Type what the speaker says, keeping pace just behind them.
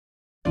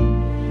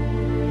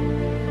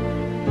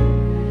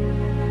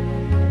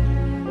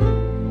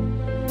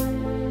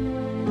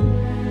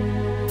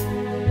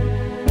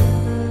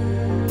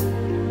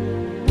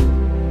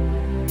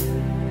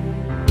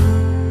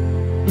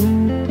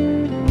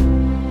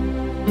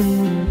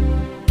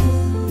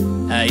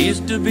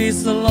used to be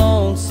so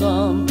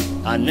lonesome,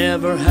 I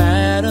never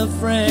had a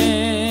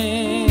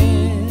friend.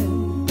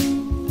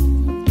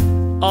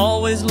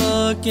 Always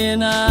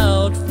looking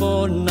out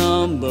for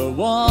number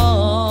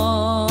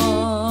one.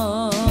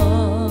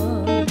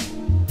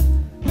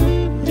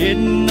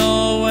 Didn't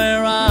know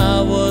where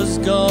I was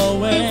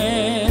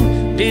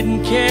going,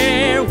 didn't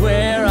care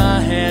where I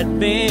had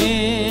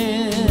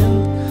been.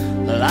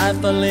 The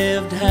life I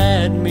lived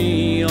had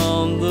me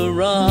on the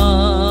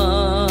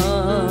run.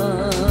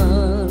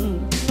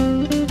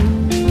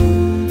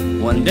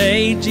 One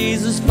day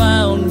Jesus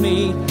found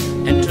me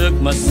and took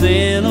my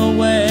sin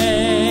away.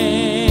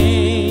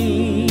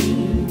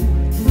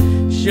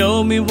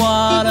 Showed me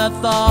what I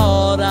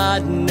thought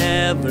I'd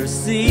never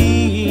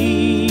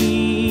see.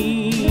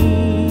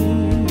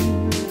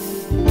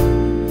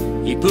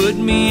 He put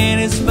me in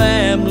His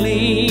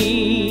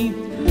family,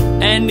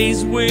 and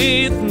He's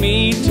with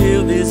me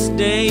till this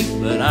day.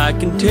 But I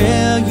can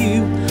tell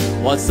you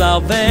what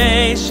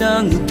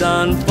salvation's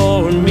done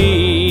for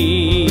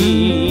me.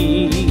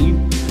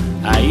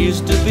 I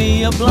used to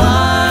be a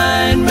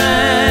blind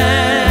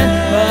man,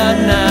 but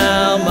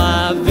now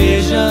my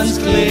vision's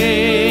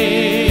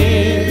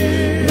clear.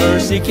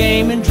 Mercy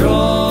came and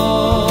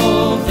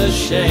drove the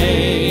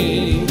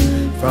shame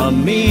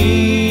from me.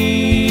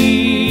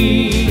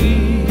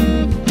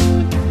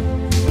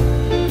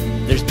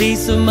 There's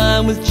peace of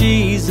mind with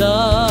Jesus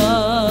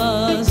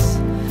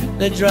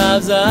that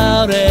drives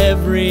out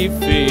every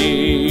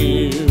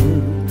fear.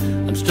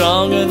 I'm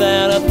stronger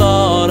than I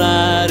thought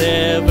I'd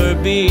ever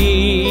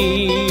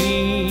be.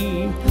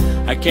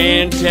 I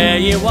can't tell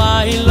you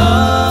why He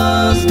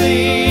loves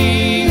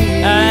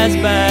me as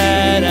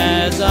bad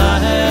as I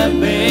have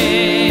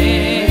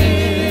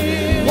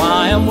been,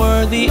 why I'm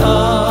worthy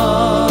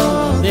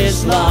of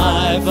this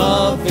life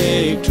of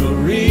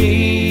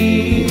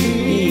victory.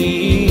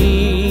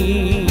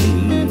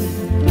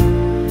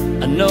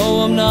 I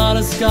know I'm not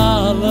a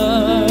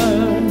scholar,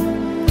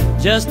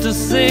 just a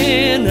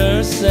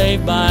sinner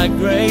saved by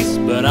grace,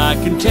 but I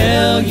can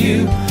tell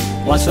you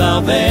what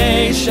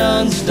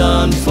salvation's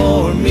done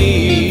for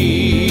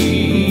me.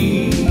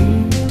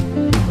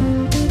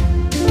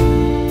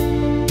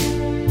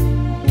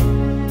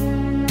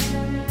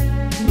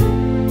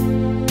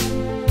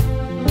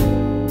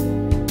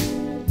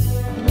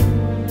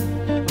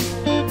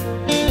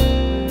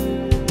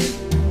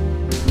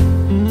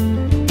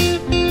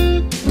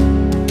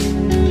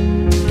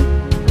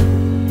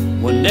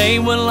 One day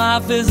when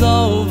life is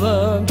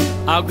over,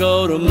 I'll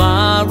go to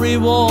my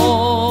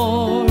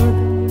reward,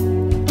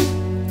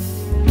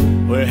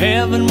 where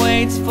heaven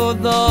waits for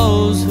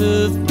those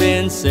who've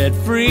been set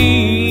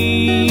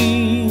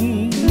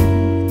free.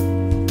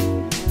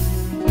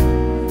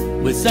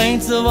 With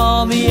saints of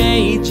all the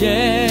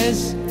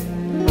ages,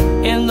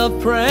 in the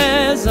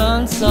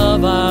presence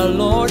of our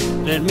Lord.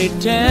 Let me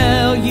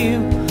tell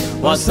you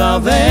what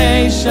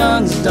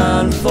salvation's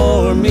done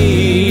for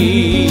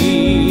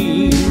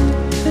me.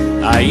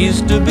 I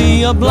used to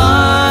be a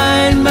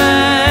blind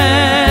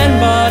man,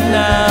 but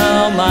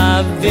now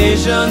my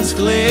vision's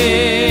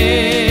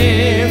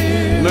clear.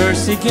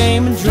 Mercy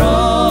came and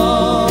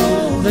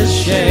drove the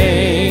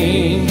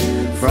shame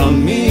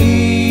from me.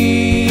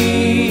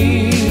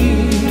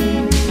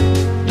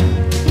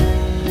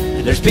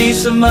 There's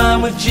peace of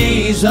mind with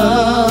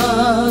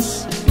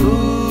Jesus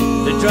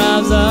that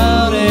drives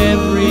out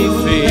every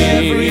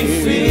fear.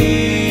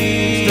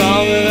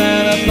 Stronger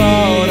than I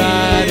thought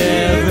I'd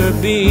ever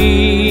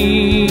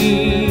be.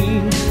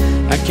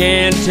 I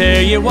can't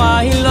tell you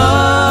why He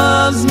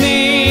loves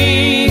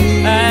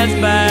me as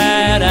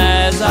bad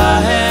as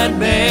I had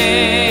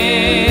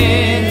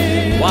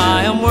been,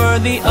 why I'm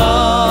worthy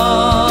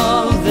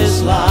of this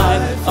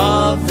life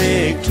of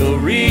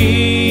victory.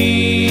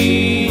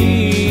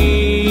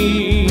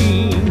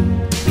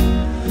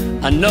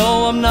 I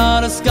know I'm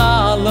not a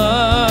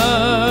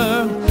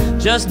scholar,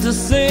 just a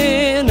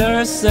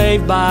sinner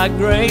saved by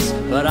grace,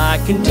 but I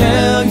can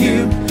tell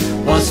you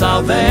what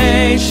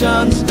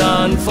salvation's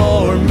done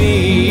for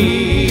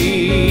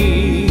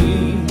me.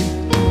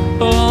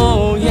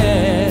 Oh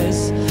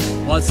yes,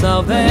 what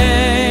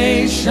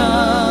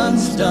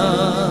salvation's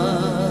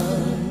done